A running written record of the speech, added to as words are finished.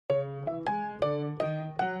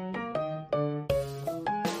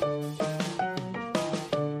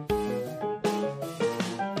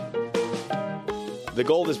The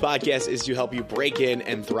goal of this podcast is to help you break in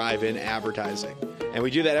and thrive in advertising. And we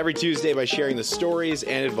do that every Tuesday by sharing the stories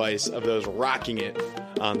and advice of those rocking it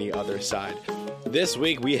on the other side. This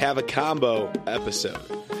week, we have a combo episode,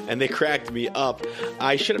 and they cracked me up.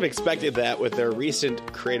 I should have expected that with their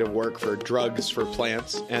recent creative work for Drugs for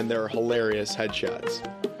Plants and their hilarious headshots.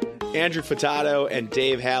 Andrew Fatato and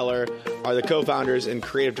Dave Haller are the co-founders and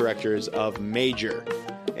creative directors of Major,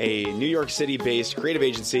 a New York City-based creative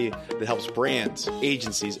agency that helps brands,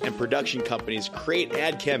 agencies, and production companies create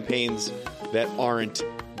ad campaigns that aren't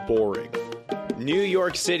boring. New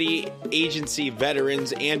York City agency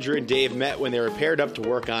veterans Andrew and Dave met when they were paired up to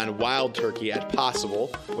work on Wild Turkey at Possible,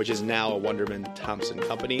 which is now a Wunderman Thompson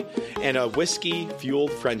company, and a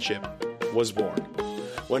whiskey-fueled friendship was born.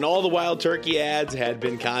 When all the Wild Turkey ads had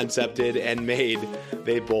been concepted and made,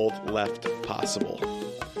 they both left Possible.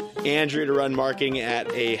 Andrew to run marketing at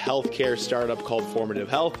a healthcare startup called Formative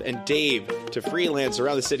Health, and Dave to freelance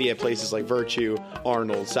around the city at places like Virtue,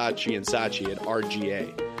 Arnold, Saatchi & Saatchi at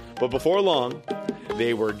RGA. But before long,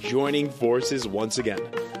 they were joining forces once again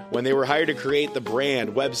when they were hired to create the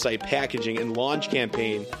brand, website, packaging, and launch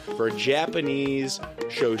campaign for a Japanese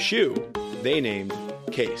shoshu they named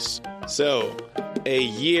Case. So, a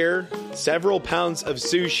year, several pounds of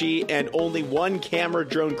sushi, and only one camera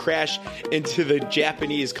drone crash into the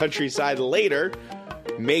Japanese countryside later,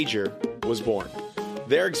 Major was born.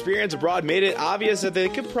 Their experience abroad made it obvious that they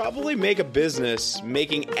could probably make a business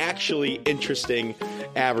making actually interesting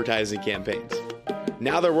advertising campaigns.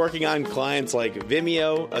 Now they're working on clients like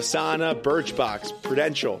Vimeo, Asana, Birchbox,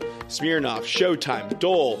 Prudential, Smirnoff, Showtime,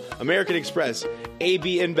 Dole, American Express,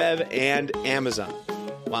 AB InBev, and Amazon.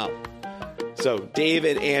 Wow. So Dave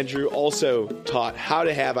and Andrew also taught how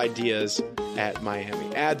to have ideas at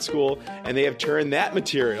Miami Ad School, and they have turned that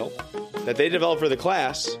material that they developed for the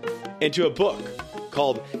class into a book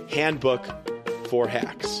called Handbook for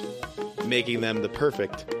Hacks, making them the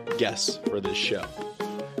perfect guests for this show.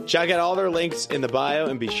 Check out all their links in the bio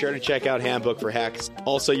and be sure to check out Handbook for Hacks.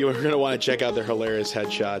 Also, you're going to want to check out their hilarious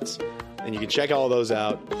headshots, and you can check all those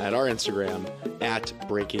out at our Instagram at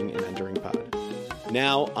Breaking and Entering Pod.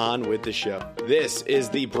 Now on with the show. This is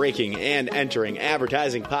the Breaking and Entering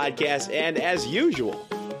Advertising Podcast, and as usual,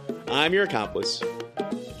 I'm your accomplice,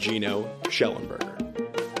 Gino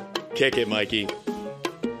Schellenberger. Kick it, Mikey.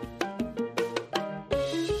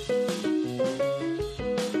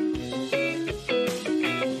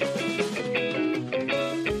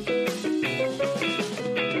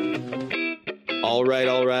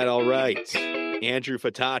 All right. Andrew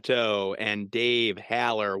Fatato and Dave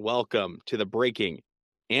Haller, welcome to the Breaking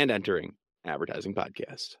and Entering Advertising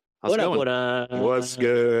Podcast. How's it going? What's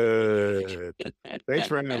good? Thanks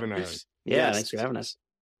for having us. Yeah, thanks for having us.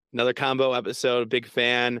 Another combo episode. Big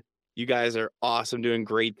fan. You guys are awesome, doing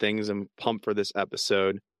great things. I'm pumped for this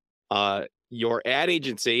episode. Your ad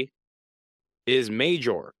agency is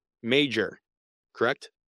Major, correct?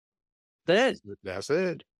 That's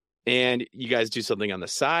it. And you guys do something on the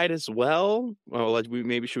side as well. Well, should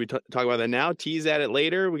we talk about that now? Tease at it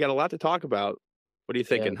later. We got a lot to talk about. What are you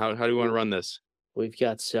thinking? Yeah. How do you want to run this? We've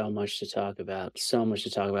got so much to talk about. Let's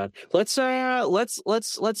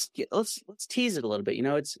tease it a little bit. You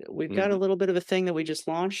know, we've got a little bit of a thing that we just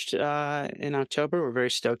launched in October. We're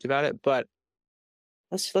very stoked about it, but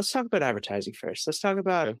let's talk about advertising first. Let's talk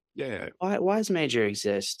about why does Major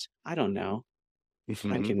exist? I don't know.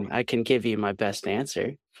 I can give you my best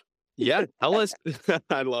answer. Yeah, tell us.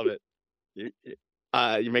 I love it.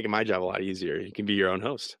 You're making my job a lot easier. You can be your own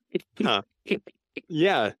host.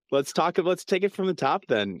 Yeah, let's take it from the top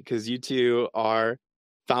then, because you two are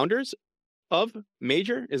founders of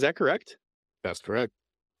Major. Is that correct? That's correct.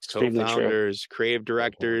 Co-founders, creative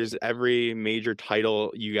directors, every major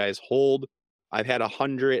title you guys hold. I've had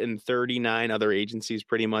 139 other agencies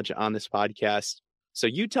pretty much on this podcast. So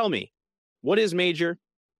you tell me, what is Major?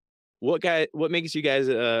 What makes you guys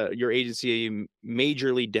your agency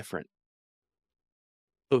majorly different?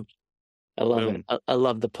 I love it. I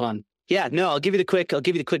love the pun. Yeah, no, I'll give you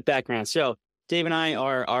the quick background. So Dave and I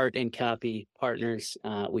are art and copy partners.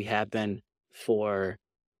 We have been for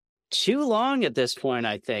too long at this point,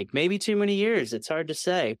 I think. Maybe too many years. It's hard to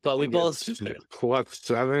say. But we both... What,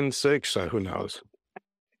 7, 6? Who knows?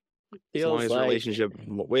 Feels like relationship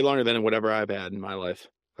way longer than whatever I've had in my life.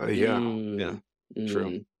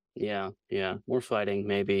 True. Yeah. More fighting,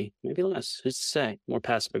 maybe less. Who's to say? More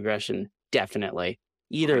passive aggression, definitely.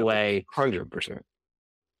 Either way, 100%.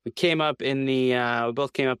 We both came up in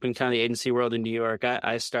kind of the agency world in New York.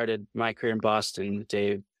 I started my career in Boston with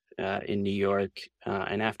Dave in New York,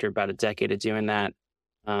 and after about a decade of doing that,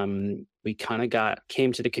 we kind of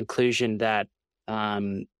came to the conclusion that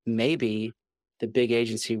maybe the big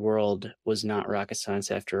agency world was not rocket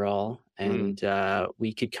science after all. And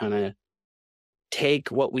we could kind of take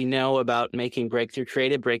what we know about making breakthrough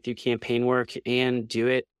creative, breakthrough campaign work and do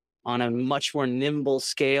it on a much more nimble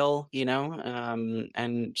scale,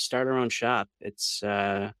 and start our own shop.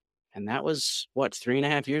 And that was what,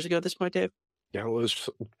 3.5 years ago at this point, Dave? That was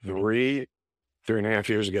 3.5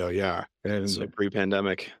 years ago. Yeah. And so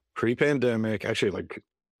pre-pandemic, actually like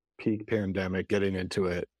peak pandemic, getting into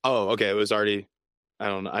it. Oh, okay. It was already, I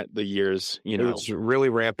don't know, the years, It was really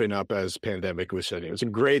ramping up as pandemic was hitting. It was a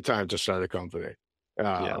great time to start a company.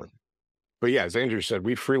 But yeah, as Andrew said,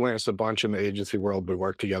 we freelanced a bunch in the agency world. We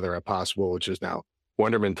worked together at Possible, which is now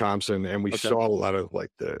Wonderman Thompson. And we saw a lot of like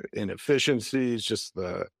the inefficiencies, just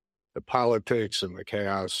the politics and the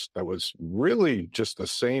chaos that was really just the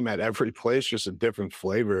same at every place, just a different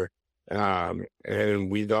flavor. And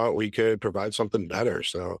we thought we could provide something better.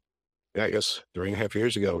 So yeah, I guess 3.5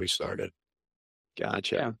 years ago we started.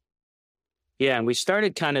 Gotcha. Yeah. And we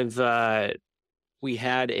started kind of, we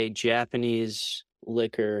had a Japanese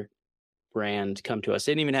liquor brand come to us.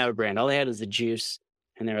 They didn't even have a brand. All they had was the juice.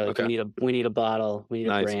 And they were like, we need a bottle, we need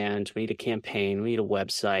a brand, we need a campaign, we need a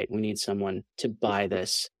website, we need someone to buy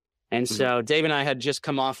this. And so Dave and I had just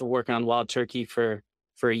come off of working on Wild Turkey for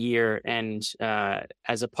a year. And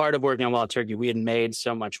as a part of working on Wild Turkey, we had made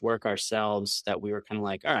so much work ourselves that we were kind of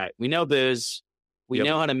like, all right, we know booze, we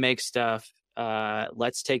know how to make stuff.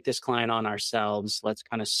 Let's take this client on ourselves. Let's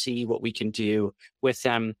kind of see what we can do with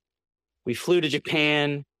them. We flew to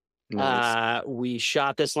Japan. Nice. We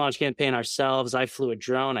shot this launch campaign ourselves. I flew a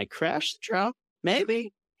drone. I crashed the drone.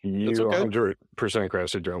 Maybe. You 100%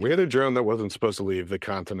 crashed a drone. We had a drone that wasn't supposed to leave the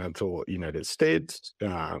continental United States.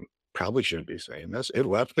 Probably shouldn't be saying this. It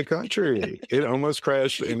left the country. It almost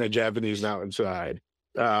crashed in a Japanese mountainside.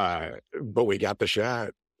 But we got the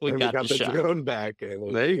shot. We got the drone back.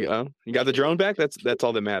 There you go. You got the drone back? That's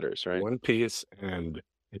all that matters, right? One piece. And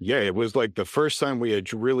yeah, it was like the first time we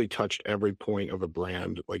had really touched every point of a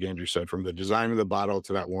brand, like Andrew said, from the design of the bottle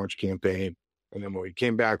to that launch campaign. And then when we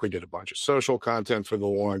came back, we did a bunch of social content for the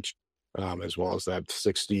launch, as well as that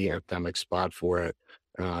 60 anthemic spot for it.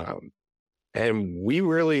 And we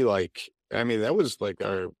really that was like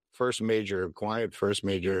our first major client, first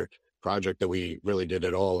major project that we really did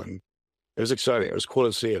it all. And it was exciting. It was cool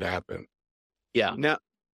to see it happen. Yeah. Now,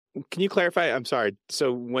 can you clarify? I'm sorry.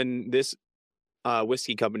 So when this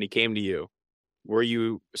whiskey company came to you, were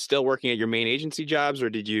you still working at your main agency jobs, or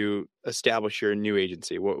did you establish your new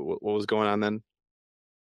agency? What was going on then?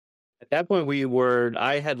 At that point, we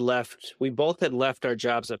both had left our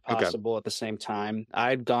jobs at Possible at the same time.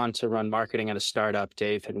 I'd gone to run marketing at a startup.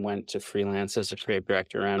 Dave had went to freelance as a creative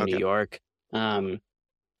director around New York.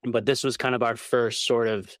 But this was kind of our first sort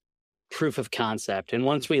of proof of concept. And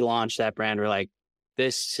once we launched that brand, we're like,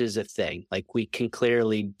 this is a thing. Like, we can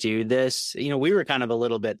clearly do this. We were kind of a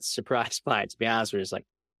little bit surprised by it, to be honest. We're just like,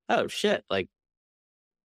 oh shit, like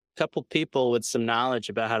a couple people with some knowledge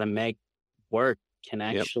about how to make work can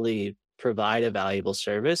actually provide a valuable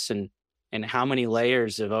service. And how many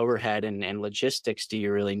layers of overhead and logistics do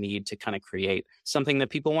you really need to kind of create something that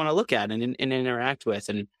people want to look at and interact with?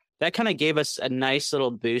 And that kind of gave us a nice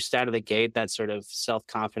little boost out of the gate, that sort of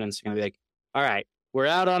self-confidence. Going to be like, all right, we're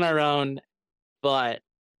out on our own, but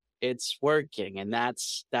it's working, and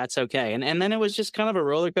that's okay. And then it was just kind of a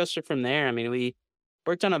roller coaster from there. I mean, we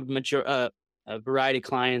worked on a variety of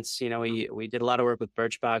clients. We did a lot of work with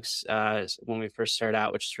Birchbox when we first started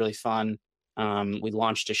out, which is really fun. We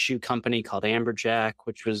launched a shoe company called Amberjack,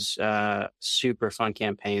 which was a super fun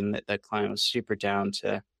campaign that the client was super down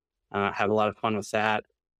to have a lot of fun with that.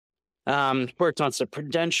 Worked on some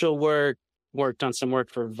Prudential work, worked on some work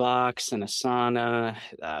for Vox and Asana,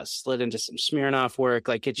 slid into some Smirnoff work.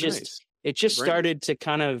 Like it just started to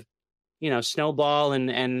kind of, snowball,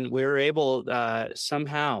 and we were able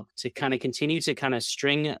somehow to kind of continue to kind of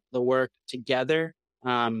string the work together.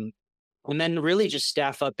 And then really just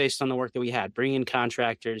staff up based on the work that we had, bring in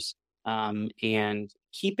contractors, and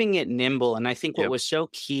keeping it nimble. And I think what was so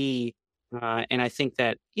key, and I think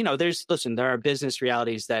that, there are business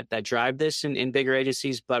realities that drive this in bigger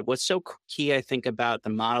agencies, but what's so key, I think, about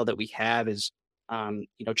the model that we have is,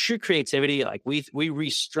 true creativity. Like we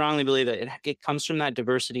strongly believe that it comes from that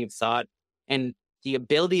diversity of thought, and the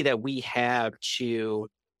ability that we have to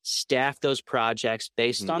staff those projects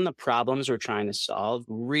based on the problems we're trying to solve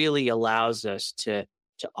really allows us to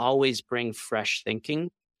always bring fresh thinking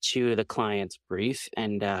to the client's brief.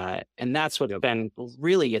 And that's what's been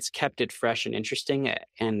really, it's kept it fresh and interesting.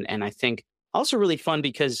 And I think also really fun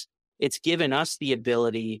because it's given us the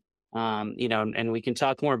ability, and we can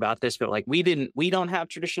talk more about this, but like we don't have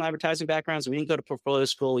traditional advertising backgrounds. We didn't go to portfolio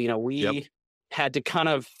school. had to kind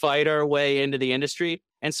of fight our way into the industry.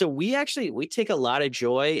 And so we take a lot of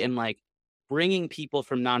joy in like bringing people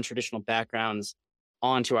from non-traditional backgrounds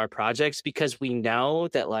onto our projects, because we know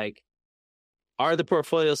that like, are the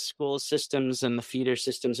portfolio school systems and the feeder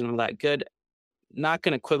systems and all that good? Not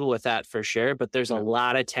going to quibble with that for sure, but there's a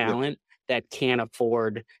lot of talent that can't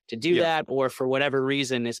afford to do that, or for whatever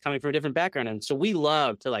reason is coming from a different background. And so we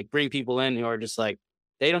love to like bring people in who are just like,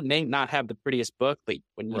 they may not have the prettiest book, but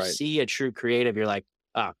when you see a true creative, you're like,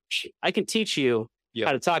 oh, I can teach you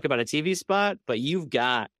how to talk about a TV spot, but you've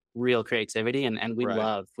got real creativity, and we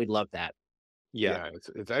love that. Yeah,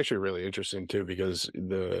 it's actually really interesting too, because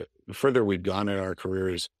the further we've gone in our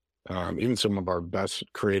careers, even some of our best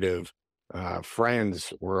creative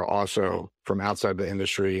friends were also from outside the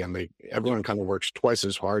industry, and everyone kind of works twice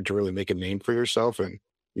as hard to really make a name for yourself, and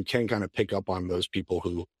you can kind of pick up on those people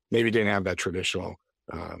who maybe didn't have that traditional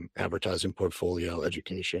advertising portfolio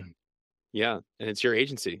education. Yeah, and it's your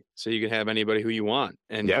agency, so you can have anybody who you want,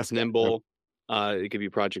 and it's nimble. It could be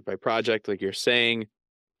project by project, like you're saying.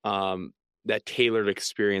 That tailored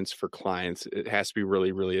experience for clients, it has to be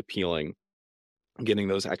really, really appealing. Getting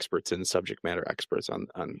those experts and subject matter experts on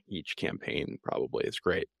each campaign probably is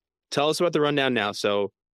great. Tell us about the rundown now.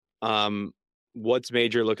 So, what's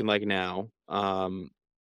Major looking like now? How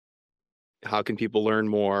can people learn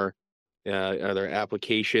more? Are there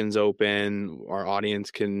applications open? Our audience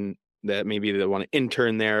that maybe they want to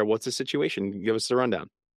intern there. What's the situation? Give us the rundown.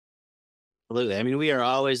 Absolutely. I mean, we are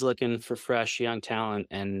always looking for fresh, young talent,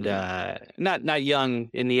 and not young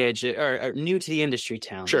in the age, or new to the industry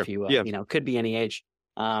talent, if you will. You know, could be any age.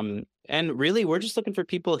 And really, we're just looking for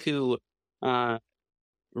people who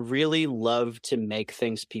really love to make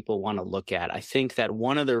things people want to look at. I think that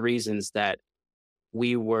one of the reasons that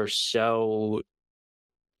we were so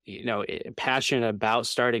passionate about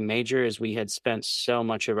starting Major is we had spent so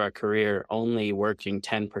much of our career only working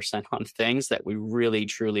 10% on things that we really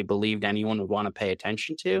truly believed anyone would want to pay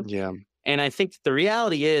attention to. Yeah. And I think the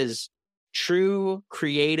reality is true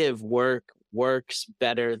creative work works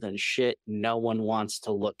better than shit no one wants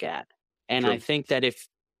to look at. And I think that if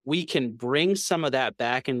we can bring some of that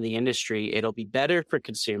back into the industry, it'll be better for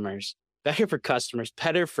consumers, better for customers,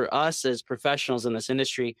 better for us as professionals in this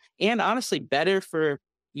industry, and honestly, better for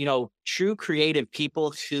true creative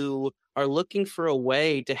people who are looking for a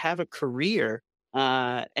way to have a career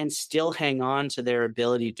and still hang on to their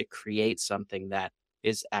ability to create something that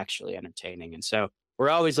is actually entertaining. And so we're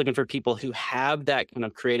always looking for people who have that kind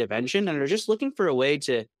of creative engine and are just looking for a way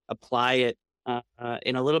to apply it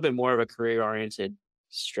in a little bit more of a career-oriented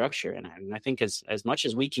structure. And I think as much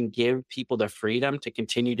as we can give people the freedom to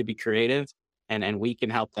continue to be creative, and we can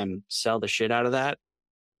help them sell the shit out of that,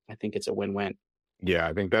 I think it's a win-win. Yeah,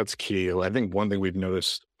 I think that's key. I think one thing we've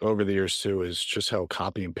noticed over the years too is just how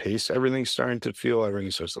copy and paste everything's starting to feel.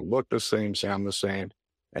 Everything starts to look the same, sound the same.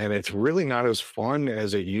 And it's really not as fun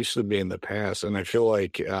as it used to be in the past. And I feel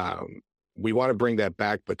like we want to bring that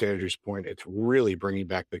back. But to Andrew's point, it's really bringing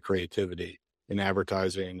back the creativity in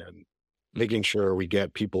advertising and making sure we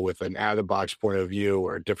get people with an out-of-the-box point of view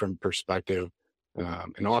or a different perspective.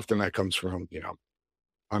 And often that comes from,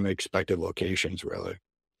 unexpected locations, really.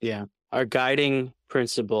 Yeah. Our guiding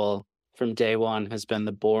principle from day one has been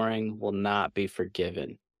the boring will not be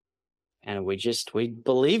forgiven. And we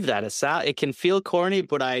believe that. It can feel corny,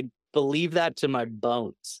 but I believe that to my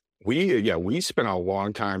bones. We spent a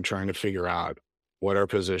long time trying to figure out what our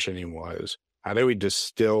positioning was. How do we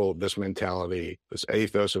distill this mentality, this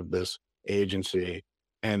ethos of this agency?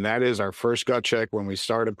 And that is our first gut check when we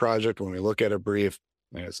start a project, when we look at a brief,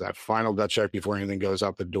 and it's that final gut check before anything goes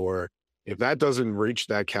out the door. If that doesn't reach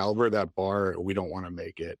that caliber, that bar, we don't want to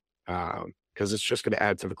make it because it's just going to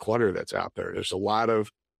add to the clutter that's out there. There's a lot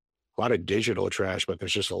of digital trash, but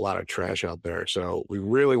there's just a lot of trash out there. So we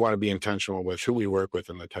really want to be intentional with who we work with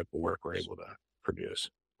and the type of work we're able to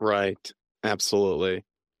produce. Right. Absolutely.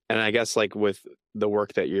 And I guess like with the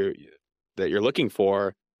work that you're looking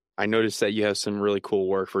for, I noticed that you have some really cool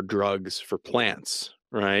work for drugs for plants,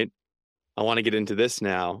 right? I want to get into this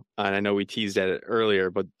now. And I know we teased at it earlier,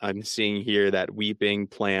 but I'm seeing here that Weeping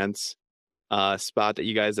Plants spot that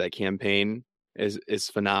you guys, that campaign is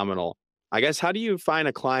phenomenal. I guess, how do you find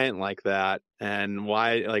a client like that, and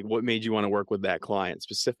why, like what made you want to work with that client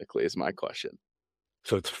specifically is my question.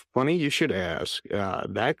 So it's funny you should ask.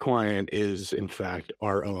 That client is in fact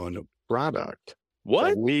our own product.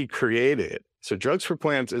 What? We created. So Drugs for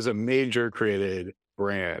Plants is a Major created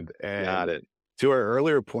brand. And got it. To our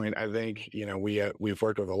earlier point, I think, we've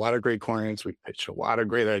worked with a lot of great clients. We've pitched a lot of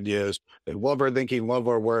great ideas. They love our thinking, love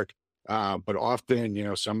our work. But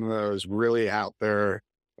often, some of those really out there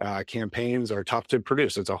campaigns are tough to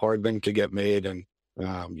produce. It's a hard thing to get made. And,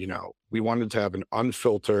 we wanted to have an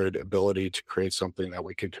unfiltered ability to create something that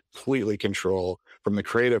we could completely control from the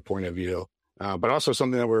creative point of view, but also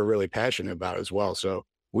something that we're really passionate about as well. So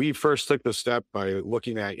we first took the step by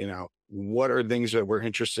looking at, what are things that we're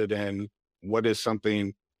interested in? What is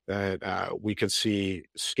something that we could see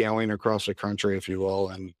scaling across the country, if you will.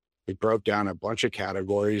 And we broke down a bunch of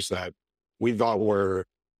categories that we thought were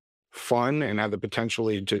fun and had the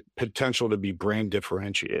potential to be brand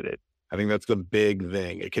differentiated. I think that's the big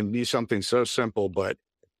thing. It can be something so simple, but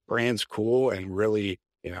brand's cool and really,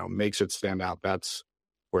 makes it stand out. That's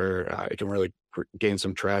where it can really gain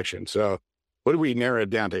some traction. So what do we narrow it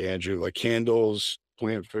down to, Andrew? Like candles,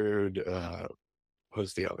 plant food,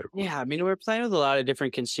 what's the other one? Yeah, I mean, we're playing with a lot of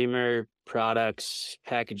different consumer products,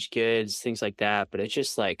 packaged goods, things like that. But it's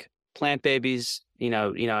just like plant babies,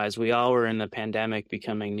 as we all were in the pandemic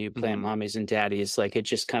becoming new plant mommies and daddies, like it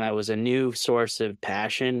just kind of was a new source of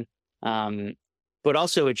passion. But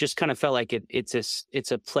also it just kind of felt like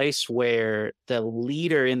it's a place where the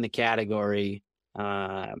leader in the category,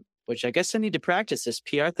 which I guess I need to practice this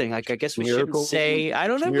PR thing. Like, I guess we shouldn't say, I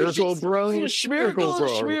don't know. Miracle Bro.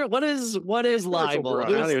 What is libel? I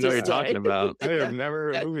don't even know what you're talking about. I have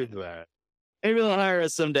never moved to that. Maybe they'll hire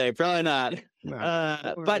us someday. Probably not.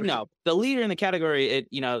 No. But no, the leader in the category, it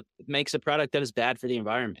makes a product that is bad for the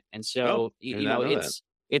environment. And so,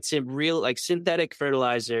 it's a real, like, synthetic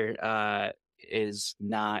fertilizer is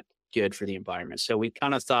not good for the environment. So we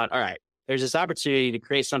kind of thought, all right, there's this opportunity to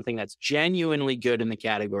create something that's genuinely good in the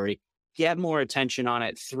category, get more attention on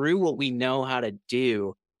it through what we know how to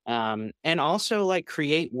do. And also like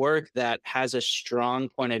create work that has a strong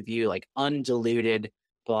point of view, like undiluted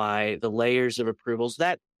by the layers of approvals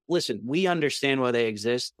that, listen, we understand why they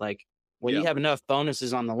exist. Like when you have enough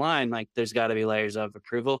bonuses on the line, like there's got to be layers of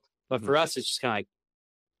approval. But for us, it's just kind of like,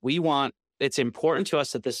 it's important to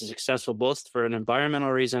us that this is successful, both for an environmental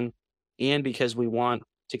reason and because we want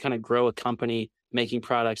to kind of grow a company making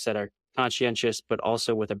products that are conscientious, but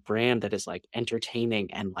also with a brand that is like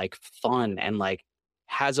entertaining and like fun and like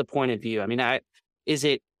has a point of view. I mean,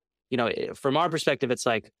 from our perspective, it's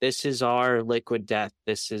like, this is our liquid death.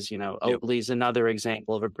 This is, Oatly's another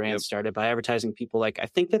example of a brand started by advertising people. Like, I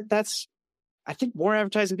think more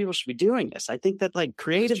advertising people should be doing this. I think that like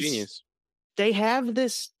creatives, genius. We have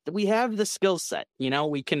the skill set,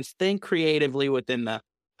 we can think creatively within the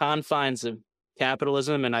confines of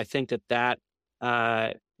capitalism. And I think that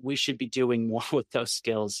we should be doing more with those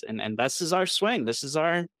skills. And this is our swing. This is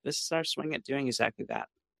our swing at doing exactly that.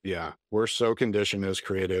 Yeah. We're so conditioned as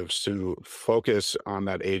creatives to focus on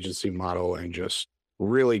that agency model and just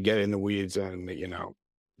really get in the weeds. And,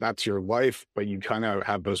 that's your life, but you kind of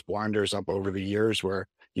have those blinders up over the years where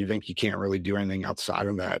you think you can't really do anything outside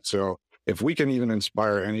of that. So if we can even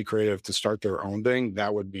inspire any creative to start their own thing,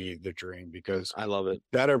 that would be the dream, because I love it.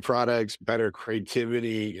 Better products, better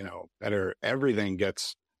creativity, better everything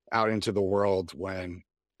gets out into the world when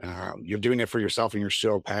you're doing it for yourself and you're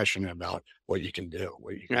so passionate about what you can do.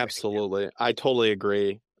 Absolutely. I totally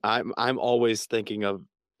agree. I'm always thinking of,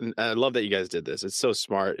 and I love that you guys did this. It's so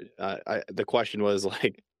smart. The question was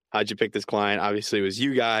like, how'd you pick this client? Obviously it was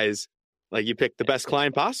you guys. Like, you picked the best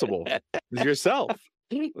client possible. Yourself.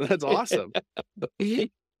 That's awesome.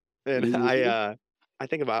 And I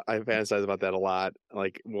fantasize about that a lot.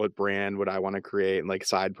 Like, what brand would I want to create, and like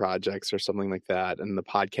side projects or something like that. And the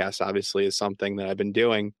podcast obviously is something that I've been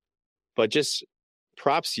doing, but just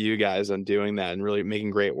props to you guys on doing that and really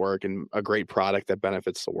making great work and a great product that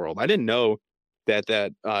benefits the world. I didn't know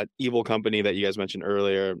that evil company that you guys mentioned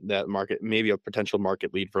earlier, that market, maybe a potential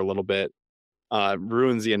market lead for a little bit,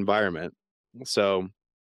 ruins the environment. So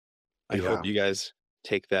I hope you guys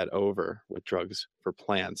take that over with Drugs for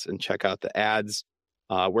Plants and check out the ads.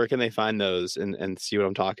 Where can they find those and see what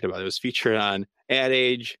I'm talking about? It was featured on Ad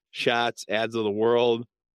Age, Shots, Ads of the World.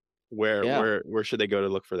 Where should they go to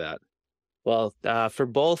look for that? Well, for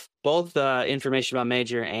both information about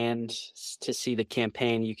Major and to see the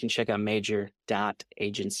campaign, you can check out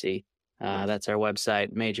major.agency. That's our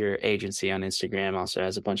website. Major Agency on Instagram also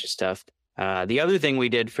has a bunch of stuff. The other thing we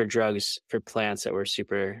did for Drugs for Plants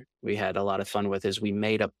that we had a lot of fun with is we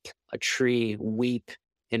made a tree weep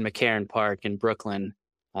in McCarran Park in Brooklyn,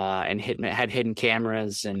 and had hidden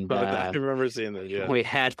cameras. And I remember seeing that. Yeah, we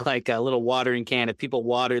had like a little watering can. If people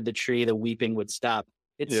watered the tree, the weeping would stop.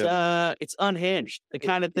 It's unhinged, the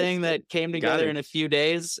kind of thing that came together in a few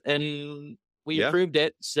days, and we approved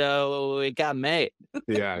it, so it got made.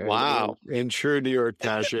 Yeah. Wow. In true New York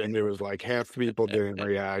fashion, it was like half the people didn't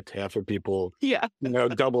react, half of people,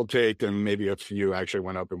 double taked, and maybe a few actually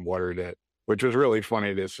went up and watered it, which was really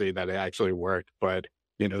funny to see that it actually worked. But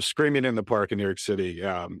screaming in the park in New York City.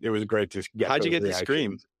 It was great to get. How'd you get to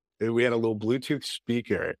scream? We had a little Bluetooth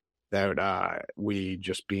speaker that we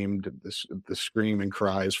just beamed the scream and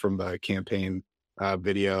cries from the campaign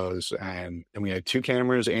videos, and we had 2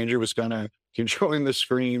 cameras. Andrew was kind of controlling the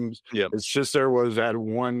screams. Yep. His sister was at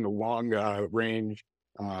one long range,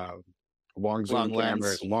 long zoom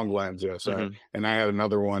camera, long lens. Yeah, sorry. Mm-hmm. And I had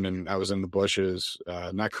another one, and I was in the bushes,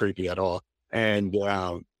 not creepy at all. And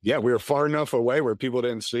we were far enough away where people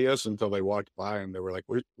didn't see us until they walked by, and they were like,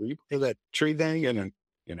 "Were you by that tree thing?" And then,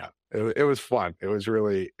 it was fun. It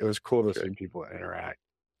was cool to see people interact.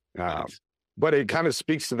 Nice. But it kind of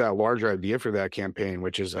speaks to that larger idea for that campaign,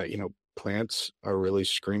 which is that, plants are really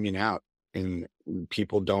screaming out and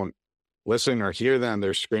people don't listen or hear them.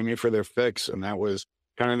 They're screaming for their fix. And that was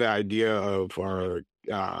kind of the idea of our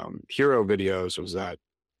hero videos, was that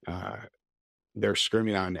they're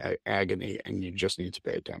screaming out in agony and you just need to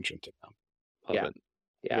pay attention to them.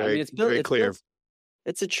 Yeah. Very, it's very clear.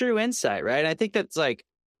 It's a true insight, right? I think that's like,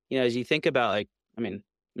 as you think about I'm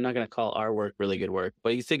not going to call our work really good work,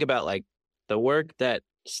 but you think about the work that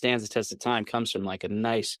stands the test of time comes from a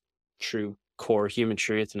nice, true core human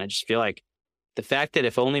truth. And I just feel like the fact that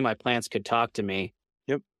if only my plants could talk to me,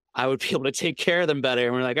 I would be able to take care of them better.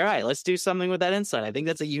 And we're like, all right, let's do something with that insight. I think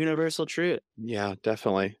that's a universal truth. Yeah,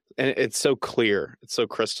 definitely. And it's so clear. It's so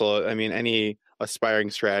crystal. Any aspiring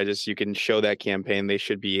strategist, you can show that campaign, they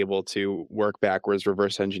should be able to work backwards,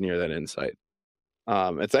 reverse engineer that insight.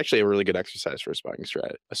 It's actually a really good exercise for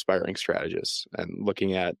aspiring strategists, and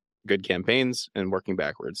looking at good campaigns and working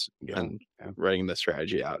backwards and writing the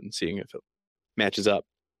strategy out and seeing if it matches up.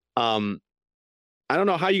 I don't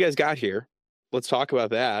know how you guys got here. Let's talk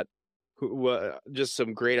about that. Just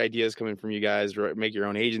some great ideas coming from you guys. Make your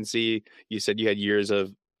own agency. You said you had years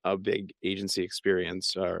of big agency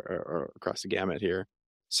experience or across the gamut here.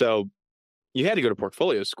 So you had to go to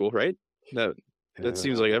portfolio school, right? That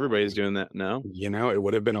seems like everybody's doing that now. It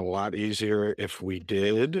would have been a lot easier if we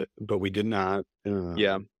did, but we did not.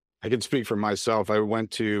 I can speak for myself. I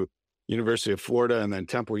went to University of Florida and then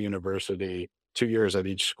Temple University, 2 years at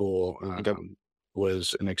each school.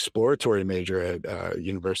 Was an exploratory major at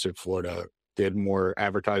University of Florida, did more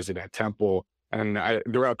advertising at Temple. And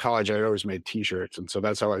throughout college, I always made T-shirts. And so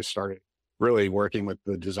that's how I started really working with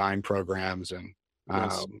the design programs. And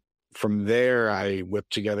from there, I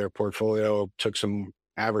whipped together a portfolio, took some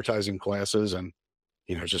advertising classes, and,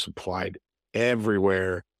 just applied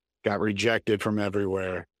everywhere, got rejected from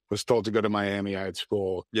everywhere, was told to go to Miami. I had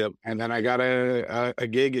school. Yep. And then I got a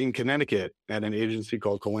gig in Connecticut at an agency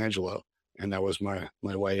called Colangelo. And that was my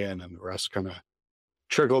way in, and the rest kind of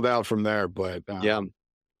trickled out from there. But what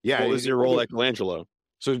was your role at Colangelo?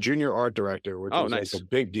 So junior art director, which was nice. a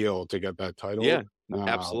big deal to get that title. Yeah,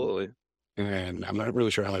 absolutely. And I'm not really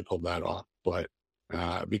sure how I pulled that off, but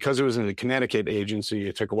because it was in a Connecticut agency,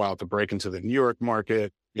 it took a while to break into the New York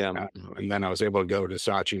market. Yeah, and then I was able to go to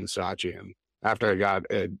Saatchi & Saatchi, and after I got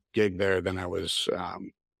a gig there, then I was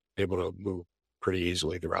able to move pretty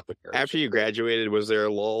easily throughout the year. After you graduated, was there a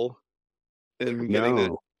lull?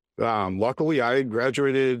 No. Luckily, I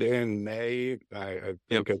graduated in May. I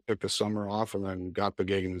think I took the summer off and then got the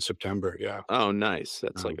gig in September. Yeah. Oh, nice.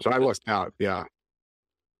 That's so I lucked out. Yeah.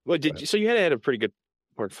 Well, so you had a pretty good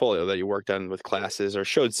portfolio that you worked on with classes or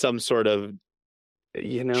showed some sort of,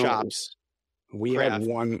 chops. We had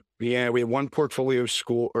one portfolio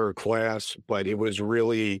school or class, but it was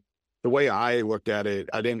really, the way I looked at it,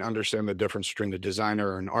 I didn't understand the difference between a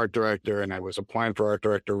designer and an art director, and I was applying for art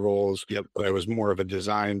director roles, but I was more of a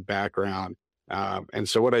design background. And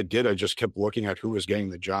so what I did, I just kept looking at who was getting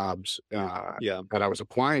the jobs that I was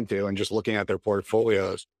applying to and just looking at their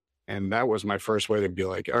portfolios. And that was my first way to be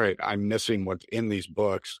like, all right, I'm missing what's in these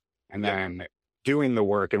books. And then doing the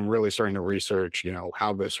work and really starting to research,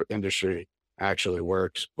 how this industry actually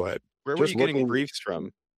works. But where were you getting briefs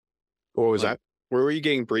from? What was that? Where were you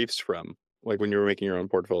getting briefs from? Like when you were making your own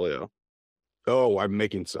portfolio? Oh, I'm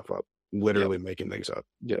making stuff up. Literally making things up.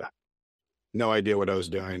 Yeah. No idea what I was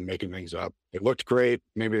doing, making things up. It looked great.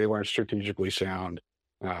 Maybe they weren't strategically sound.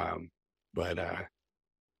 But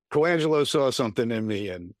Colangelo saw something in me,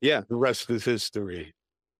 and the rest is history.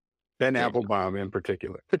 Ben Applebaum in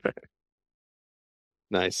particular.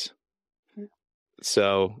 Nice.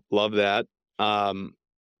 So love that.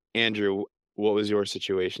 Andrew, what was your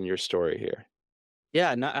situation, your story here?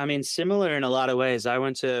 Yeah, similar in a lot of ways. I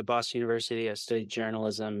went to Boston University. I studied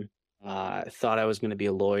journalism. Thought I was going to be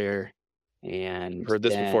a lawyer. And heard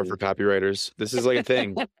this before for copywriters. This is like a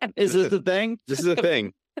thing. Is this the thing? This is a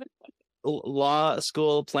thing. Law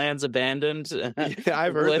school plans abandoned. Yeah,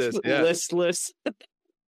 I've heard this. Yeah. Listless.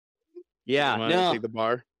 Yeah, no. Take the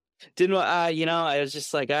bar. Didn't I was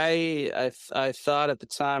just like I thought at the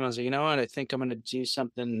time I was like, you know what, I think I'm gonna do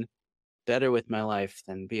something better with my life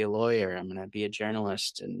than be a lawyer. I'm gonna be a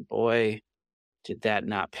journalist, and boy, did that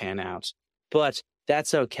not pan out. But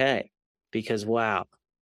that's okay because wow,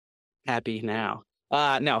 happy now.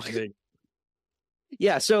 No,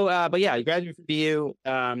 yeah. So, but yeah, I graduated from BU,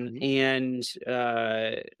 and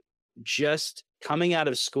just coming out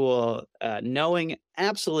of school, knowing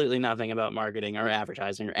absolutely nothing about marketing or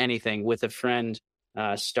advertising or anything, with a friend,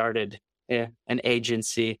 started an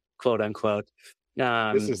agency, quote unquote.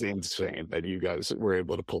 This is insane that you guys were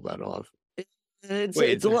able to pull that off.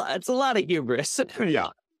 It's a lot of hubris. Yeah,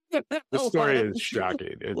 the story is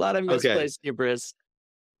shocking. A lot of misplaced hubris.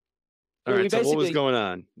 All right. So what was going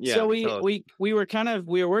on? Yeah. So we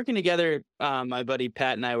were working together. My buddy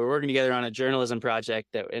Pat and I were working together on a journalism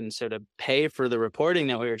project and so to pay for the reporting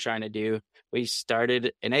that we were trying to do, we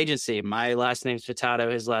started an agency. My last name's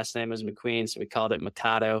Fatato. His last name is McQueen. So we called it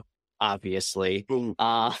Mikado, obviously.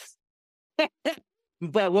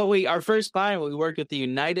 But our first client, we worked with the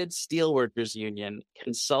United Steelworkers Union,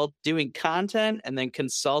 doing content and then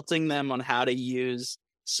consulting them on how to use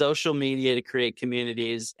social media to create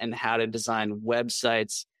communities and how to design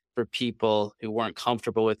websites for people who weren't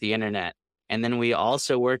comfortable with the internet. And then we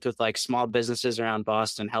also worked with like small businesses around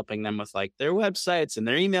Boston, helping them with like their websites and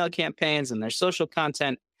their email campaigns and their social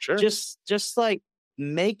content. Sure. Just like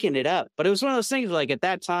making it up. But it was one of those things like at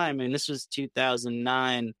that time, and this was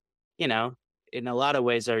 2009, in a lot of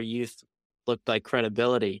ways, our youth looked like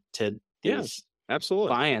credibility to these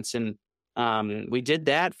clients. And we did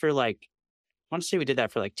that for I want to say we did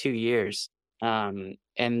that for 2 years. And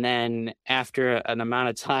then after an amount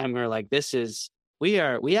of time, we were like, we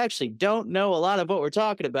actually don't know a lot of what we're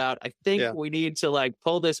talking about. I think we need to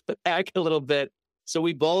pull this back a little bit. So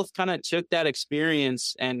we both kind of took that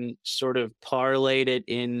experience and sort of parlayed it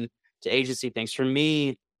into agency things. For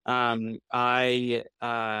me, I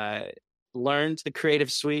learned the Creative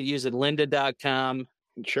Suite using lynda.com.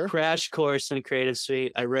 Sure. Crash course in Creative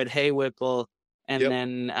Suite. I read Hey Whipple. And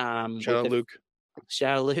then shout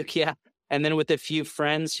out Luke. Yeah. And then with a few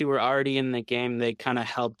friends who were already in the game, they kind of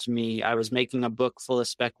helped me. I was making a book full of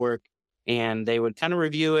spec work, and they would kind of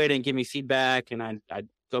review it and give me feedback. And I'd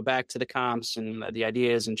go back to the comps and the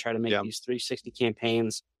ideas and try to make these 360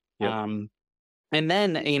 campaigns. And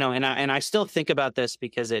then, and I still think about this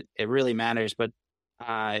because it really matters. But,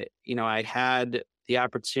 I had the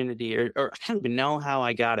opportunity or I don't even know how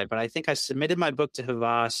I got it, but I think I submitted my book to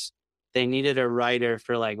Havas. They needed a writer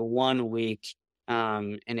for 1 week.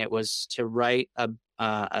 And it was to write a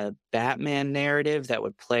Batman narrative that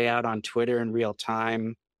would play out on Twitter in real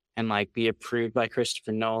time and be approved by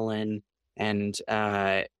Christopher Nolan. And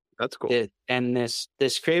that's cool. And this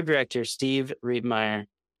creative director, Steve Riedmeier,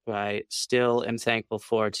 who I still am thankful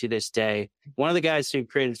for to this day, one of the guys who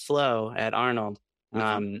created Flow at Arnold.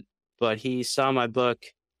 But he saw my book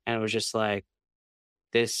and was just like,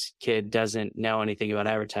 this kid doesn't know anything about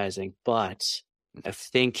advertising, but I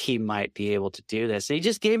think he might be able to do this. And he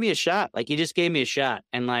just gave me a shot.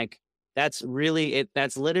 And that's really it.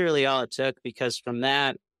 That's literally all it took, because from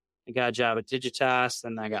that, I got a job at Digitas,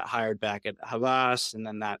 and I got hired back at Havas, and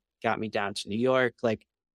then that got me down to New York.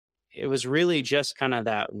 It was really just kind of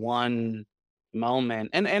that one moment.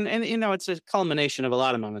 And it's a culmination of a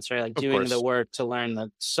lot of moments, right? Doing the work to learn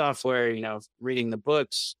the software, reading the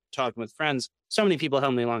books, talking with friends. So many people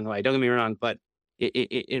helped me along the way. Don't get me wrong, but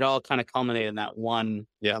it all kind of culminated in that one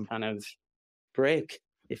kind of break,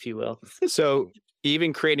 if you will. So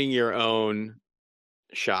even creating your own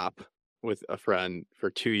shop with a friend for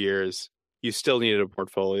 2 years, you still needed a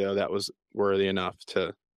portfolio that was worthy enough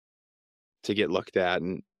to get looked at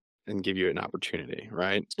and give you an opportunity,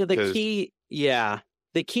 right? So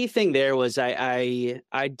the key thing there was I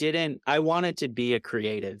wanted to be a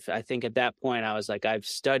creative. I think at that point I was like, I've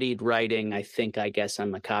studied writing. I guess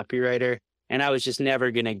I'm a copywriter, and I was just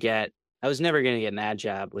never going to get an ad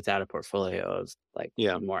job without a portfolio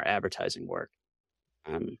of more advertising work.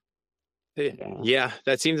 Yeah,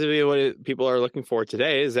 that seems to be what people are looking for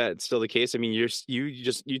today. Is that still the case? I mean, you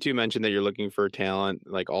two mentioned that you're looking for talent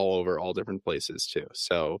all over, all different places too.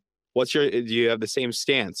 So do you have the same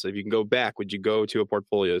stance? If you can go back, would you go to a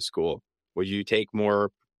portfolio school? Would you take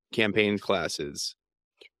more campaign classes,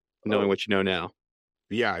 knowing what you know now?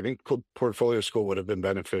 Yeah, I think portfolio school would have been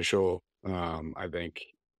beneficial. I think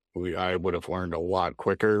I would have learned a lot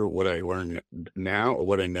quicker what I learn now, or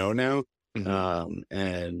what I know now.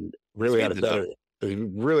 And really had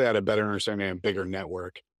a better understanding and bigger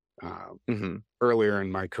network earlier in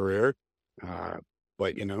my career.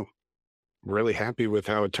 But really happy with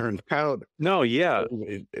how it turned out. No, yeah.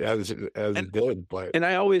 As it did. But and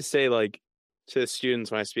I always say, like, to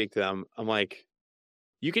students when I speak to them, I'm like,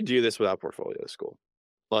 you could do this without portfolio school,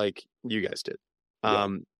 like you guys did. Yeah.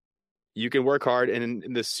 You can work hard, and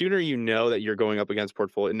the sooner you know that you're going up against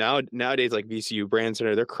portfolio. Nowadays, like VCU, Brand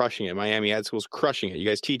Center, they're crushing it. Miami Ad School's crushing it. You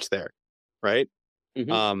guys teach there, right?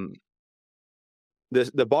 Mhm.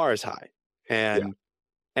 The bar is high, Yeah.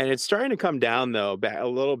 and it's starting to come down though, a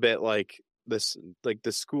little bit. Like this, like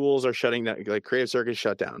the schools are shutting down, like Creative Circuit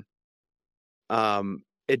shut down.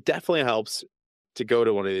 It definitely helps to go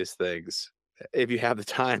to one of these things if you have the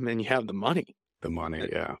time and you have the money. The money,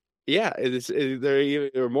 yeah. Yeah,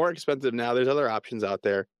 they're more expensive now. There's other options out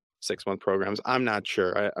there, 6-month programs. I'm not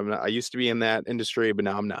sure. I used to be in that industry, but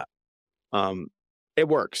now I'm not. It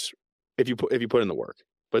works if you put in the work,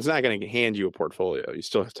 but it's not going to hand you a portfolio. You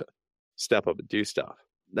still have to step up and do stuff.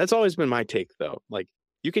 That's always been my take, though. Like,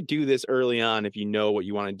 you could do this early on if you know what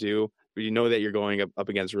you want to do, but you know that you're going up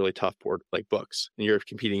against really tough books, and you're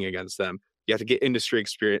competing against them. You have to get industry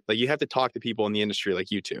experience. Like, you have to talk to people in the industry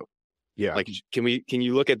like you two. Yeah. Like, can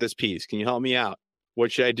you look at this piece? Can you help me out?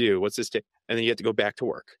 What should I do? What's this? And then you have to go back to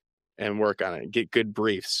work and work on it, get good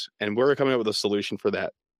briefs. And we're coming up with a solution for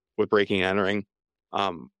that with Breaking and Entering.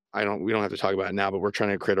 We don't have to talk about it now, but we're trying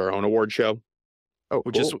to create our own award show. Oh,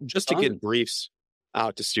 cool. just to get briefs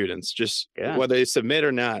out to students, whether they submit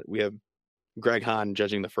or not. We have Greg Hahn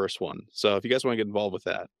judging the first one. So if you guys want to get involved with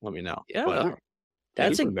that, let me know. Yeah. But,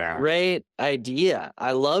 that's a great idea.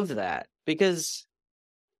 I love that because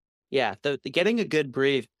the getting a good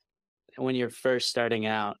brief when you're first starting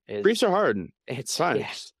out briefs are hard. It's fine. Yeah.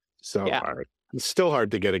 So hard. It's still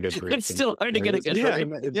hard to get a good brief. It's still hard to get a good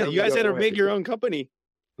brief. Yeah, you guys had to make your own company.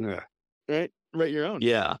 Yeah. Right? Write your own.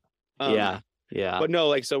 Yeah. Yeah. But no,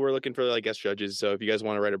 like, so we're looking for like guest judges. So if you guys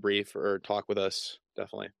want to write a brief or talk with us,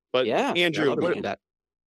 definitely. But Andrew,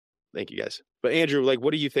 thank you guys. But Andrew, like,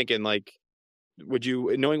 what are you thinking? Like, would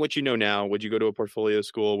you, knowing what you know now, would you go to a portfolio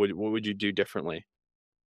school? What would you do differently?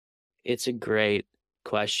 It's a great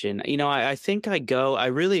question. I think I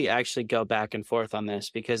really actually go back and forth on this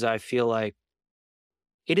because I feel like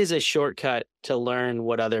it is a shortcut to learn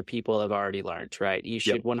what other people have already learned, right? You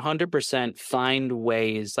should 100% find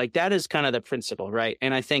ways. Like, that is kind of the principle, right?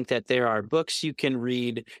 And I think that there are books you can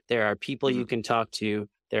read, there are people you can talk to,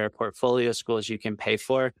 there are portfolio schools you can pay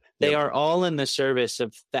for. They are all in the service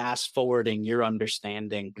of fast forwarding your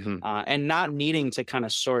understanding and not needing to kind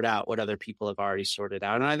of sort out what other people have already sorted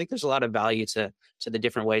out. And I think there's a lot of value to the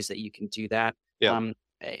different ways that you can do that. Yeah.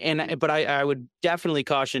 But I would definitely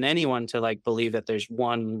caution anyone to like believe that there's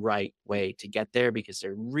one right way to get there, because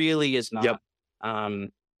there really is not.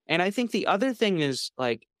 And I think the other thing is,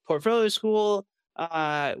 like, portfolio school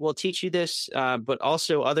will teach you this, but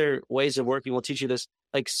also other ways of working will teach you this.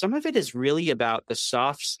 Like, some of it is really about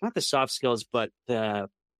not the soft skills, but the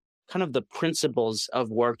kind of the principles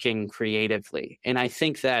of working creatively. And I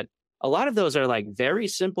think that a lot of those are like very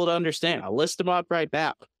simple to understand. I'll list them up right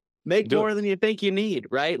now. Make more than you think you need,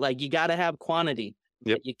 right? Like, you got to have quantity.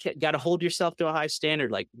 You got to hold yourself to a high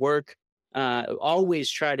standard. Like, work,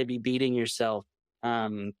 always try to be beating yourself.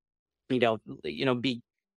 Be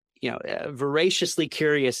voraciously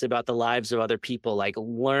curious about the lives of other people. Like,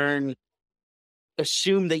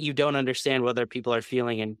 assume that you don't understand what other people are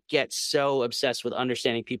feeling and get so obsessed with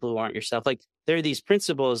understanding people who aren't yourself. Like, there are these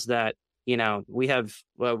principles that, we have,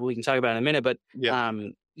 we can talk about in a minute, but,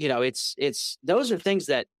 it's those are things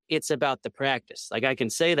that it's about the practice. Like, I can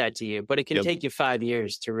say that to you, but it can take you 5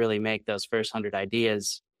 years to really make those first 100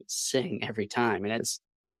 ideas sing every time. And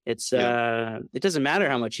it doesn't matter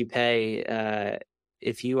how much you pay,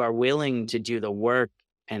 if you are willing to do the work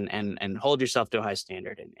and hold yourself to a high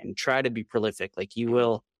standard and try to be prolific, like, you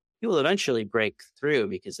will eventually break through,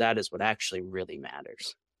 because that is what actually really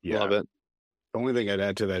matters. Yeah. Love it. The only thing I'd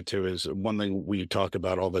add to that too is one thing we talk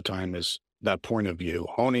about all the time is that point of view,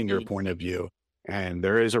 honing your point of view. And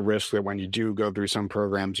there is a risk that when you do go through some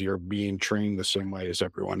programs, you're being trained the same way as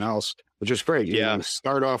everyone else, which is great. You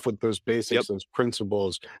start off with those basics, those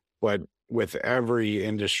principles, but with every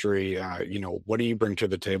industry, what do you bring to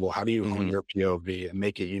the table? How do you hone your POV and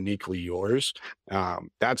make it uniquely yours?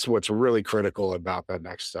 That's what's really critical about that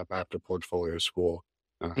next step after portfolio school.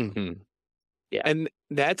 Yeah. And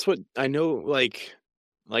that's what I know, like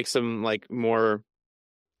some, like, more,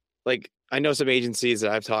 like, I know some agencies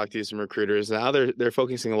that I've talked to, some recruiters, now they're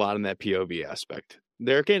focusing a lot on that POV aspect.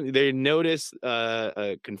 They notice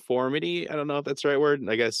a conformity. I don't know if that's the right word.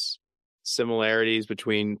 I guess similarities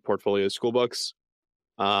between portfolio school books.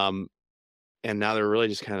 And now they're really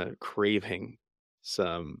just kind of craving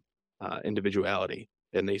some individuality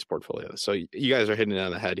in these portfolios. So you guys are hitting it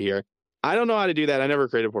on the head here. I don't know how to do that. I never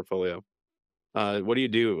created a portfolio. What do you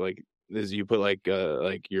do? Like, you put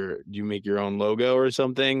do you make your own logo or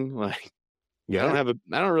something? Like, Yeah. I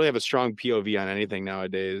don't really have a strong POV on anything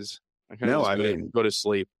nowadays. I mean, go to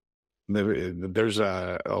sleep. There's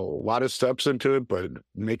a lot of steps into it, but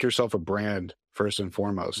make yourself a brand first and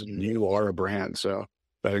foremost. Mm-hmm. You are a brand. So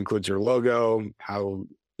that includes your logo, how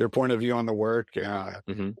your point of view on the work,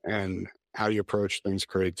 and how you approach things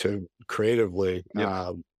creatively.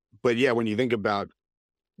 Yep. But yeah, when you think about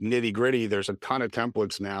nitty gritty, there's a ton of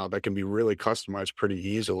templates now that can be really customized pretty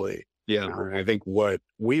easily. Yeah. And I think what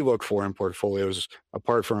we look for in portfolios,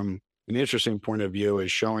 apart from an interesting point of view,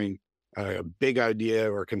 is showing a big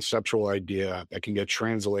idea or conceptual idea that can get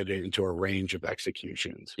translated into a range of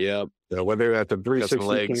executions. Yeah. So whether that's a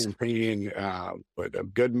 360 campaign, but a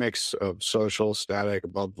good mix of social, static,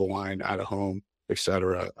 above the line, out of home,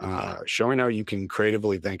 etc. Showing how you can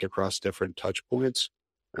creatively think across different touch points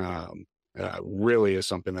really is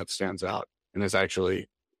something that stands out and is actually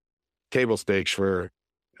table stakes for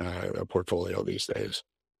a portfolio these days.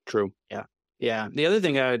 True. Yeah. Yeah. The other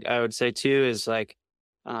thing I would say too is like,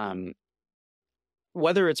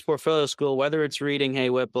 whether it's portfolio school, whether it's reading Hey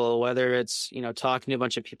Whipple, whether it's, talking to a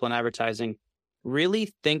bunch of people in advertising,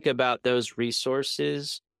 really think about those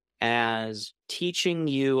resources as teaching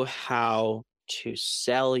you how to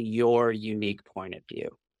sell your unique point of view.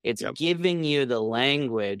 It's giving you the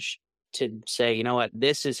language to say, you know what,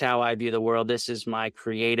 this is how I view the world. This is my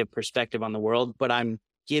creative perspective on the world, but I'm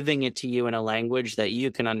giving it to you in a language that you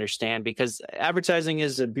can understand, because advertising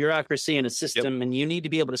is a bureaucracy and a system, and you need to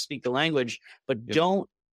be able to speak the language, but don't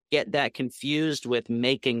get that confused with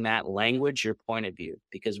making that language your point of view,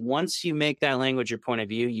 because once you make that language your point of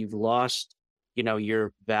view, you've lost,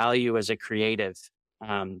 your value as a creative,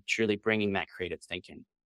 truly bringing that creative thinking.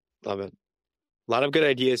 Love it. A lot of good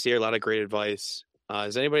ideas here. A lot of great advice.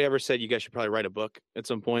 Has anybody ever said you guys should probably write a book at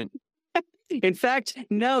some point? In fact,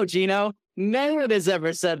 no, Gino. No one has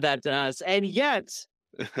ever said that to us. And yet,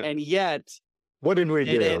 what did we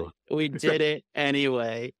do? We did it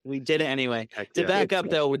anyway. To back up,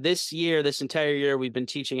 though, this entire year, we've been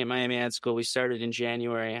teaching at Miami Ad School. We started in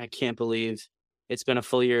January. I can't believe it's been a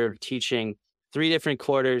full year of teaching, 3 different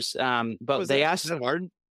quarters. But they asked, is that hard?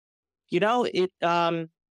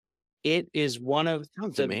 It is one of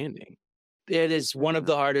demanding. It is one of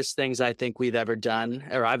the hardest things I think we've ever done,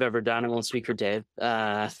 or I've ever done. I won't speak for Dave.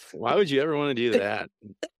 Why would you ever want to do that?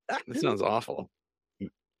 That sounds awful.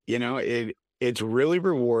 It's really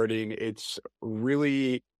rewarding. It's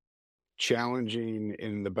really challenging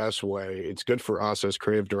in the best way. It's good for us as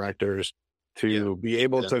creative directors to be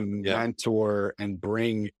able to mentor and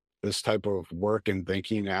bring this type of work and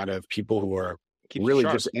thinking out of people who are really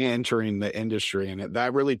just entering the industry. And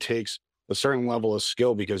that really takes a certain level of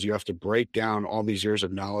skill, because you have to break down all these years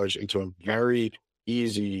of knowledge into a very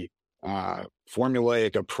easy,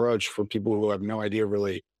 formulaic approach for people who have no idea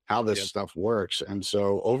really how this stuff works. And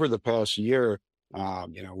so over the past year,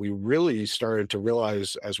 we really started to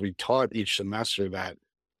realize as we taught each semester that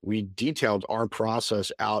we detailed our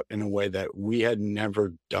process out in a way that we had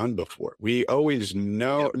never done before. We always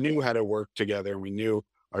knew how to work together, and we knew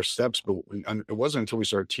our steps, but it wasn't until we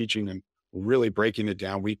started teaching and really breaking it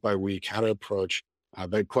down week by week, how to approach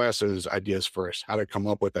the classes, ideas first, how to come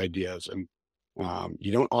up with ideas. And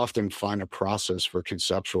you don't often find a process for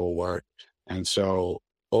conceptual work. And so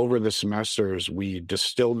over the semesters, we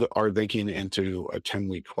distilled our thinking into a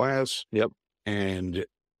 10-week class. Yep. And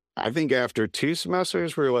I think after 2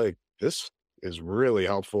 semesters, we're like, this is really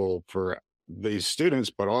helpful for these students,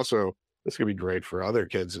 but also this could be great for other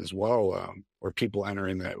kids as well, or people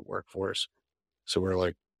entering that workforce. So we're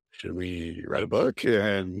like, should we write a book?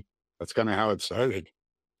 And that's kind of how it started.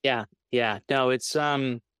 Yeah. No, it's,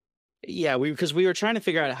 because we were trying to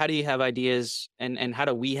figure out how do you have ideas and how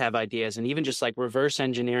do we have ideas, and even just like reverse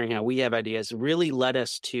engineering how we have ideas really led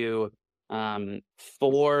us to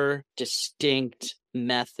 4 distinct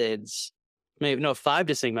methods, maybe no 5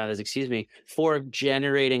 distinct methods, for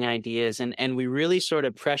generating ideas. And we really sort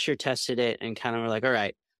of pressure tested it and kind of were like, all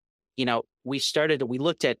right, we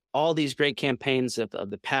looked at all these great campaigns of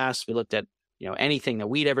the past. We looked at, anything that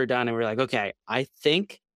we'd ever done. And we're like, okay, I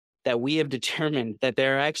think that we have determined that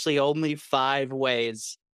there are actually only 5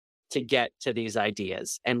 ways to get to these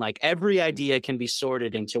ideas. And like every idea can be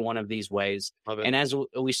sorted into one of these ways. And as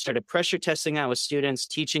we started pressure testing that with students,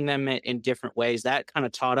 teaching them it in different ways, that kind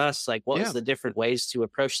of taught us like, what was the different ways to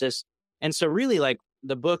approach this? And so really like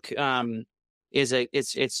the book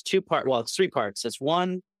it's 2 parts. Well, it's 3 parts. It's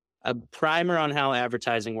 1, a primer on how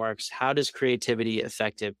advertising works. How does creativity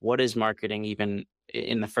effective? What is marketing even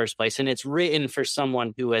in the first place? And it's written for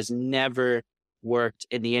someone who has never worked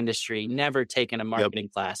in the industry, never taken a marketing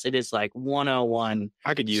class. It is like 101.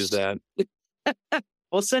 I could use that.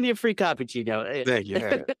 We'll send you a free copy, Chico. Thank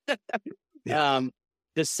you.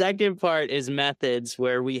 The second part is methods,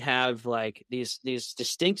 where we have like these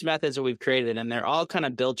distinct methods that we've created, and they're all kind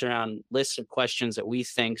of built around lists of questions that we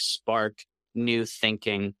think spark new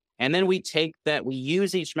thinking. And then we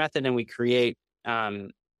use each method and we create a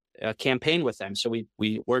campaign with them. So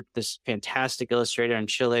we worked this fantastic illustrator in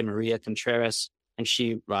Chile, Maria Contreras, and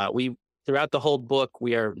we throughout the whole book,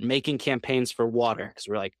 we are making campaigns for water, because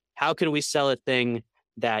we're like, how can we sell a thing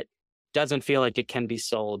that doesn't feel like it can be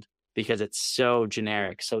sold because it's so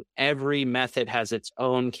generic? So every method has its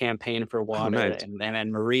own campaign for water. Nice. And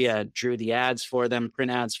then Maria drew the ads for them,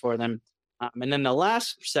 print ads for them. And then the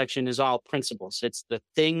last section is all principles. It's the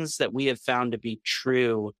things that we have found to be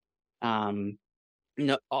true,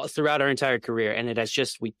 all throughout our entire career. And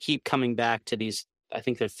we keep coming back to these, I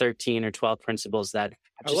think they're 13 or 12 principles that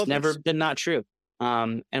have just never been not true.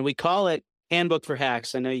 And we call it Handbook for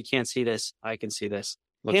Hacks. I know you can't see this. I can see this.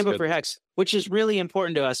 Handbook for Hacks, which is really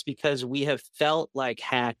important to us because we have felt like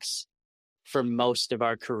hacks for most of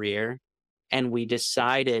our career. And we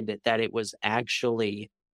decided that it was actually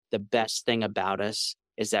the best thing about us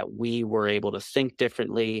is that we were able to think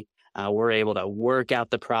differently. We're able to work out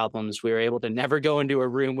the problems. We were able to never go into a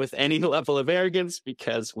room with any level of arrogance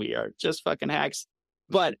because we are just fucking hacks.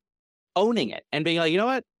 But owning it and being like, you know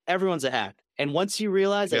what? Everyone's a hack. And once you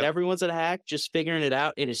realize that everyone's a hack, just figuring it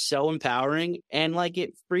out, it is so empowering. And like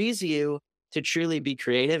it frees you to truly be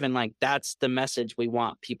creative. And like that's the message we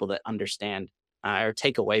want people to understand or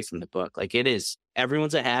take away from the book. Like it is,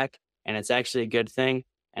 everyone's a hack and it's actually a good thing.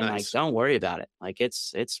 And like, don't worry about it. Like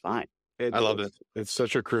it's fine. I love it. It's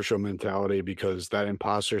such a crucial mentality because that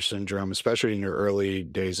imposter syndrome, especially in your early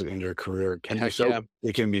days in your career, it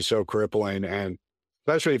can be so crippling. And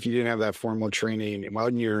especially if you didn't have that formal training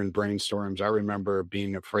when you're in brainstorms. I remember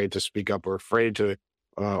being afraid to speak up or afraid to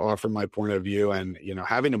offer my point of view. And,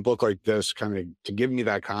 having a book like this kind of to give me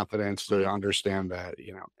that confidence to understand that,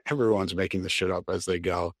 everyone's making this shit up as they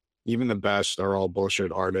go. Even the best are all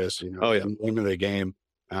bullshit artists, the name of the game.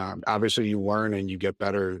 Obviously you learn and you get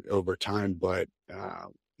better over time, but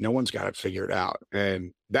no one's got it figured out.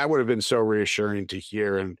 And that would have been so reassuring to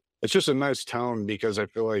hear. And it's just a nice tone because I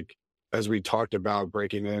feel like, as we talked about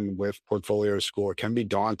breaking in with Portfolio School, it can be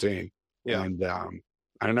daunting. Yeah. And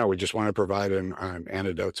I don't know, we just want to provide an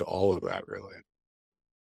antidote to all of that, really.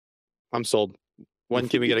 I'm sold. When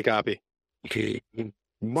can we get a copy?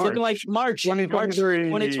 March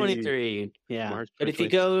 2023. Yeah. But if you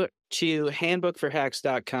go to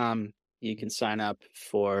handbookforhacks.com, you can sign up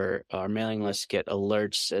for our mailing list, get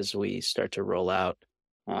alerts as we start to roll out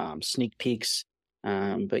sneak peeks.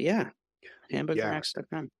 But yeah,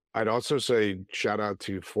 handbookforhacks.com. I'd also say shout out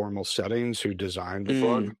to Formal Settings who designed the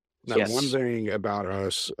book. Now, one thing about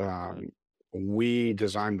us, we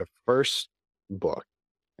designed the first book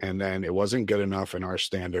and then it wasn't good enough in our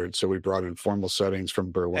standards. So we brought in Formal Settings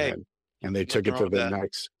from Berlin and they took it to the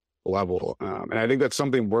next level. And I think that's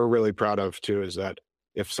something we're really proud of too, is that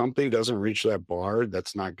if something doesn't reach that bar,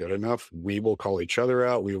 that's not good enough. We will call each other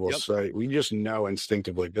out. We will say, we just know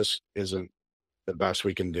instinctively this isn't the best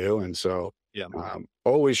we can do. And so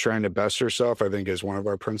always trying to best yourself, I think, is one of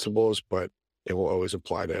our principles, but it will always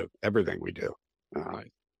apply to everything we do.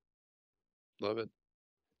 Love it.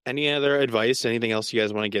 Any other advice? Anything else you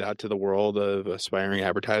guys want to get out to the world of aspiring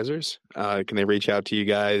advertisers? Can they reach out to you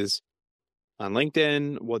guys on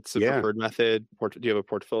LinkedIn? What's the preferred method? Do you have a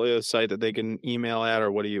portfolio site that they can email at,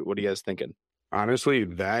 or what are you guys thinking? Honestly,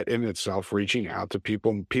 that in itself, reaching out to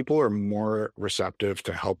people are more receptive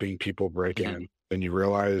to helping people break in than you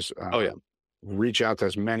realize. Reach out to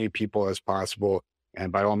as many people as possible.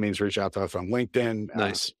 And by all means, reach out to us on LinkedIn.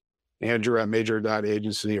 Nice. Andrew at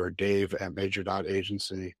major.agency or Dave at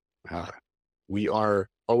major.agency. We are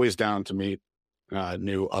always down to meet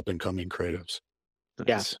new up and coming creatives.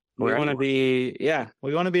 Yes. We want to be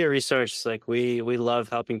a resource. Like we love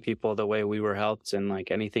helping people the way we were helped, and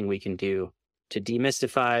like anything we can do to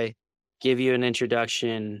demystify, give you an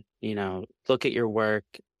introduction, look at your work.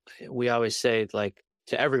 We always say, like,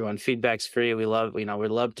 to everyone, feedback's free. We love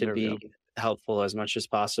to be helpful as much as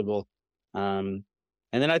possible. And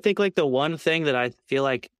then I think like the one thing that I feel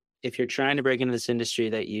like if you're trying to break into this industry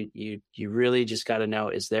that you really just got to know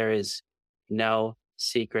is there is no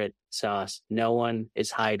secret sauce. No one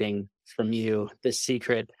is hiding from you the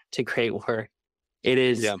secret to great work. It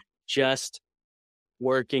is just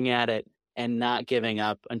working at it and not giving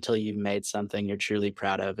up until you've made something you're truly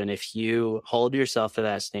proud of. And if you hold yourself to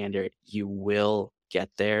that standard, you will get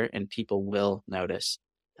there and people will notice.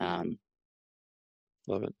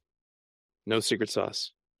 Love it. No secret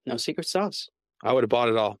sauce. No secret sauce. I would have bought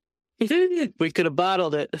it all. We could have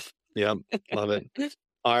bottled it. Yep. Love it.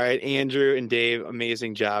 All right, Andrew and Dave,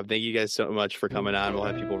 amazing job. Thank you guys so much for coming on. We'll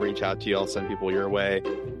have people reach out to you. I'll send people your way.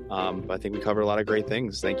 But I think we covered a lot of great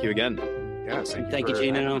things. Thank you again. Yes. Thank you,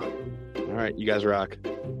 Gino. All right, you guys rock.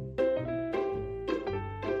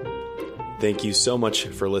 Thank you so much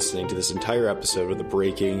for listening to this entire episode of the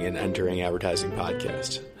Breaking and Entering Advertising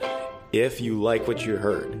podcast. If you like what you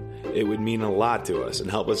heard, it would mean a lot to us and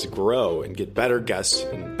help us grow and get better guests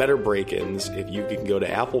and better break-ins if you can go to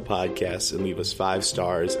Apple Podcasts and leave us 5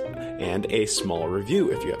 stars and a small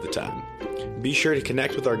review if you have the time. Be sure to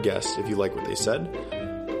connect with our guests if you like what they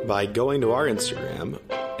said by going to our Instagram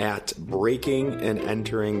at Breaking and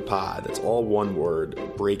Entering Pod. That's all one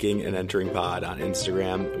word, Breaking and Entering Pod on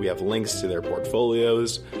Instagram. We have links to their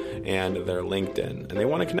portfolios and their LinkedIn, and they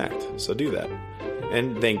want to connect, so do that.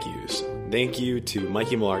 And thank yous. Thank you to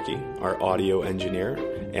Mikey Malarkey, our audio engineer,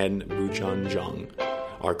 and Buchan Zhang,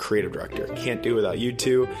 our creative director. Can't do it without you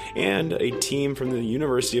two, and a team from the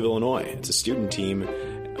University of Illinois. It's a student team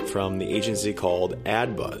from the agency called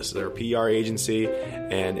AdBuzz. They're a PR agency,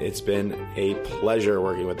 and it's been a pleasure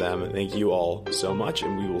working with them. Thank you all so much,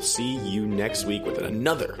 and we will see you next week with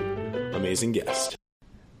another amazing guest.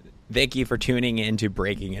 Thank you for tuning in to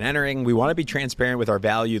Breaking and Entering. We want to be transparent with our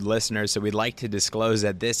valued listeners, so we'd like to disclose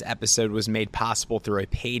that this episode was made possible through a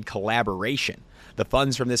paid collaboration. The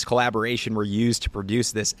funds from this collaboration were used to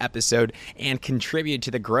produce this episode and contribute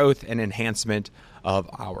to the growth and enhancement of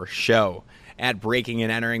our show. At Breaking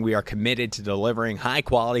and Entering, we are committed to delivering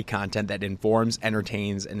high-quality content that informs,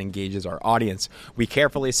 entertains, and engages our audience. We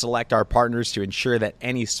carefully select our partners to ensure that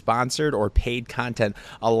any sponsored or paid content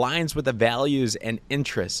aligns with the values and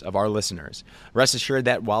interests of our listeners. Rest assured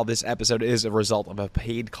that while this episode is a result of a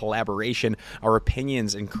paid collaboration, our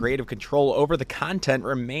opinions and creative control over the content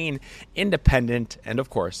remain independent and,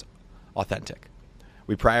 of course, authentic.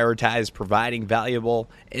 We prioritize providing valuable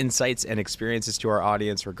insights and experiences to our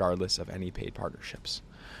audience regardless of any paid partnerships.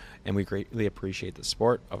 And we greatly appreciate the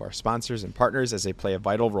support of our sponsors and partners as they play a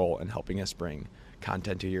vital role in helping us bring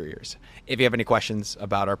content to your ears. If you have any questions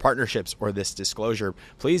about our partnerships or this disclosure,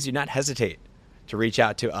 please do not hesitate to reach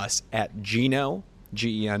out to us at Geno,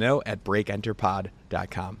 Geno, at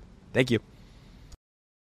breakenterpod.com. Thank you.